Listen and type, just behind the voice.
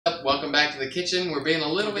up? Welcome back to the kitchen. We're being a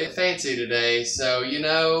little bit fancy today, so you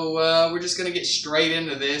know, we're just gonna get straight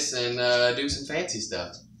into this and do some fancy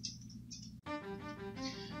stuff.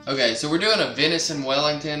 Okay, so we're doing a venison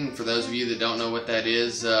Wellington. For those of you that don't know what that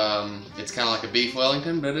is, it's kind of like a beef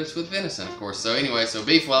Wellington, but it's with venison, of course. So anyway, so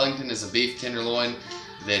beef Wellington is a beef tenderloin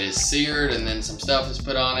that is seared and then some stuff is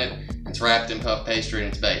put on it. It's wrapped in puff pastry and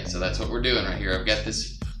it's baked. So that's what we're doing right here. I've got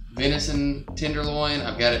this venison tenderloin.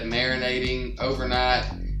 I've got it marinating overnight,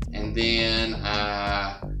 and then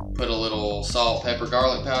I put a little salt, pepper,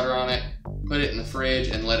 garlic powder on it, put it in the fridge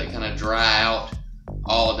and let it kind of dry out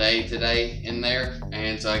all day today in there,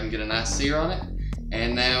 and so I can get a nice sear on it.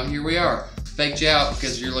 And now here we are. Faked you out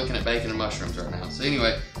because you're looking at bacon and mushrooms right now. So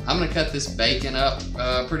anyway, I'm gonna cut this bacon up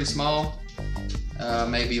pretty small,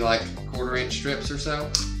 maybe like 1/4 inch strips or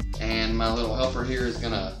so, and my little helper here is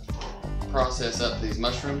gonna process up these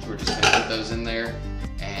mushrooms. We're just gonna put those in there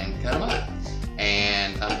and cut them up.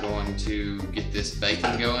 And I'm going to get this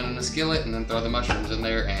bacon going in the skillet and then throw the mushrooms in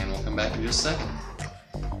there, and we'll come back in just a second.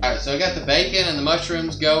 Alright, so I got the bacon and the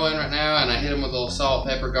mushrooms going right now, and I hit them with a little salt,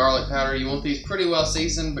 pepper, garlic powder. You want these pretty well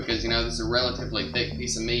seasoned because, you know, this is a relatively thick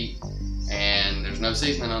piece of meat and there's no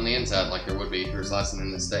seasoning on the inside like there would be if you're slicing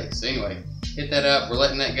in the steak. So anyway, hit that up, we're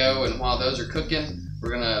letting that go, and while those are cooking, we're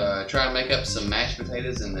gonna try and make up some mashed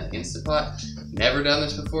potatoes in the Instant Pot. Never done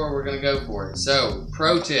this before, we're gonna go for it. So,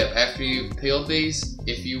 pro tip, after you've peeled these,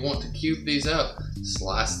 if you want to cube these up,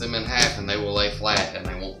 slice them in half and they will lay flat and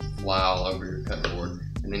they won't fly all over your cutting board.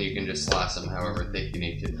 And then you can just slice them however thick you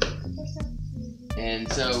need to.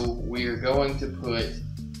 And so we're going to put,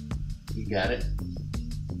 you got it?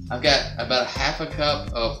 I've got about 1/2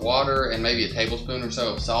 cup of water and maybe a tablespoon or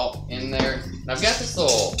so of salt in there. And I've got this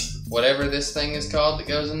little, whatever this thing is called that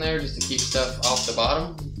goes in there just to keep stuff off the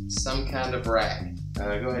bottom. Some kind of rack. Go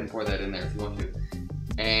ahead and pour that in there if you want to.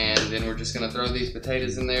 And then we're just gonna throw these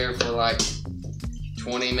potatoes in there for like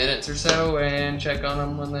 20 minutes or so and check on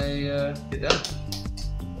them when they get done.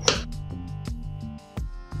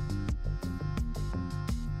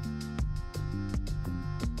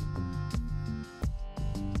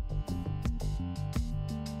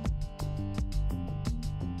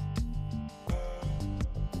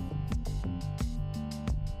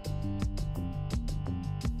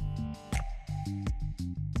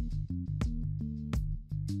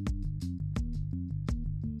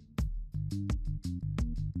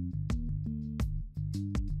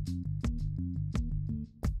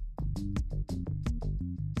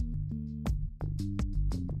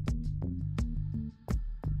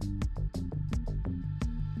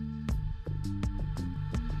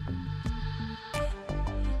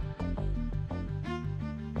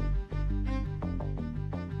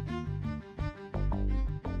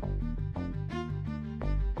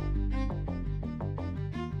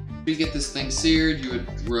 If you get this thing seared, you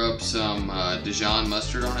would rub some Dijon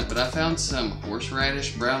mustard on it, but I found some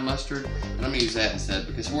horseradish brown mustard, and I'm gonna use that instead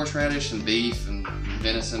because horseradish and beef and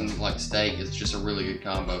venison like steak is just a really good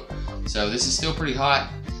combo. So this is still pretty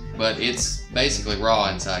hot, but it's basically raw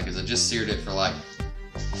inside because I just seared it for like,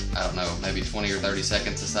 I don't know, maybe 20 or 30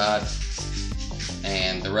 seconds aside,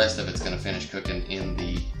 and the rest of it's gonna finish cooking in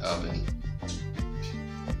the oven.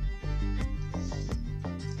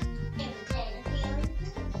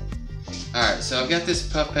 Alright, so I've got this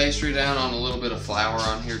puff pastry down on a little bit of flour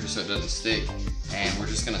on here just so it doesn't stick, and we're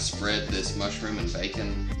just going to spread this mushroom and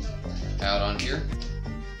bacon out on here.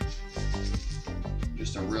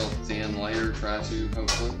 Just a real thin layer, try to,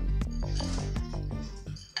 hopefully.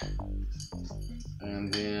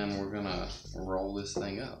 And then we're going to roll this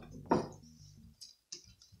thing up.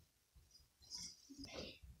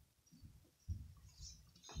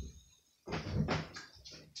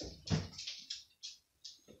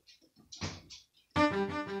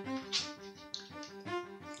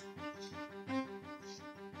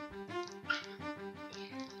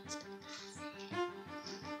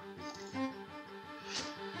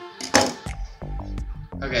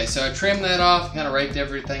 Okay, so I trimmed that off, kind of raked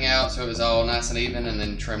everything out so it was all nice and even, and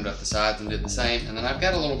then trimmed up the sides and did the same. And then I've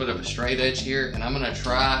got a little bit of a straight edge here, and I'm gonna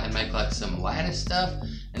try and make like some lattice stuff.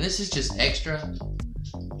 And this is just extra,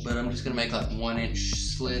 but I'm just gonna make like 1-inch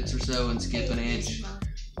slits or so and skip 1 inch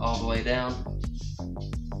all the way down.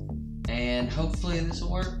 And hopefully this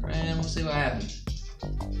will work, and we'll see what happens.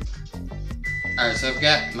 Alright, so I've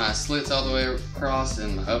got my slits all the way across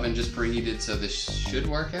and my oven just preheated, so this should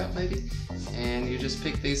work out maybe. And you just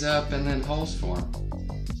pick these up and then holes for them.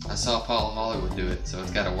 I saw Paula Hollywood do it, so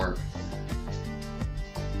it's got to work.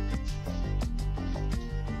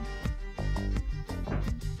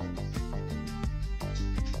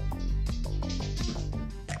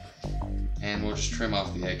 And we'll just trim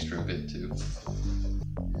off the extra bit too.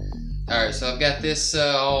 Alright, so I've got this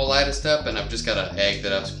all latticed up, and I've just got an egg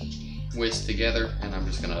that I've whisked together, and I'm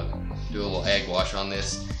just gonna do a little egg wash on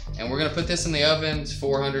this. And we're gonna put this in the oven. It's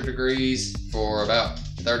 400 degrees for about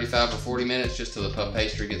 35 or 40 minutes, just till the puff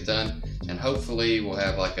pastry gets done. And hopefully we'll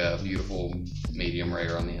have like a beautiful medium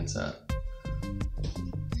rare on the inside.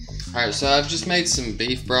 Alright, so I've just made some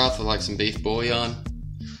beef broth with like some beef bullion.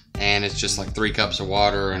 And it's just like 3 cups of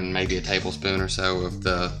water and maybe a tablespoon or so of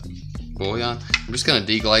the bullion. I'm just gonna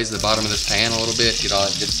deglaze the bottom of this pan a little bit, get all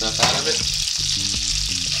that good stuff out of it.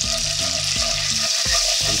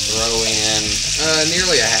 And throw in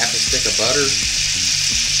nearly a half a stick of butter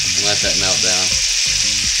and let that melt down.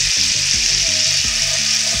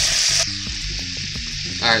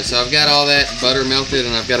 Alright, so I've got all that butter melted,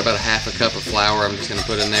 and I've got about a half a cup of flour I'm just going to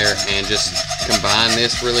put in there and just combine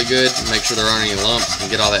this really good, make sure there aren't any lumps,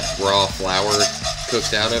 and get all that raw flour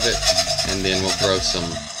cooked out of it. And then we'll throw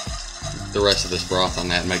the rest of this broth on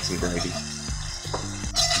that and make some gravy.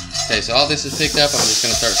 Okay, so all this is picked up. I'm just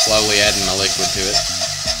going to start slowly adding my liquid to it.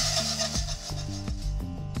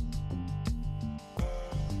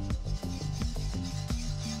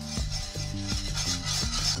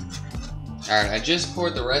 Alright, I just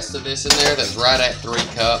poured the rest of this in there. That's right at 3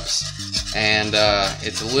 cups. And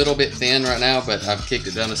it's a little bit thin right now, but I've kicked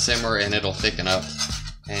it down to simmer and it'll thicken up.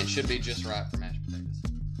 And should be just right for mashed potatoes.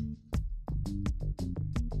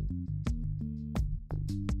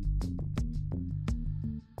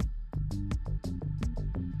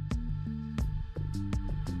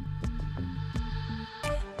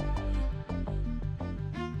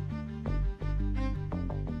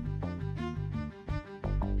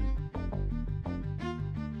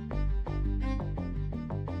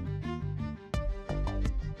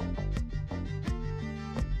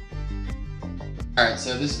 Alright,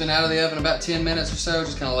 so this has been out of the oven about 10 minutes or so.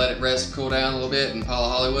 Just kind of let it rest, cool down a little bit, and Paula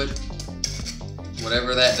Hollywood.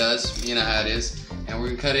 Whatever that does, you know how it is. And we're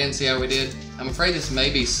going to cut in, see how we did. I'm afraid this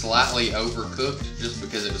may be slightly overcooked just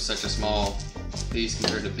because it was such a small piece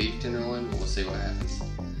compared to beef tenderloin, but we'll see what happens.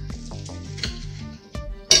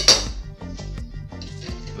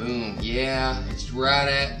 Boom, yeah, it's right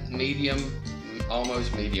at medium,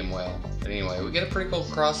 almost medium well. But anyway, we get a pretty cool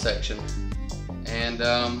cross section. And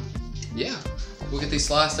yeah. We'll get these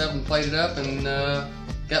sliced up and plated up, and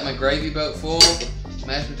got my gravy boat full,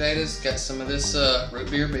 mashed potatoes, got some of this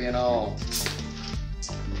root beer being all...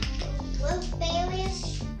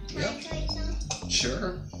 Blueberries? Yep. Can I try some?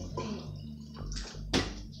 Sure.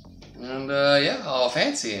 And yeah, all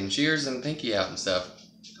fancy, and cheers and pinky out and stuff.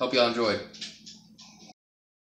 Hope y'all enjoyed.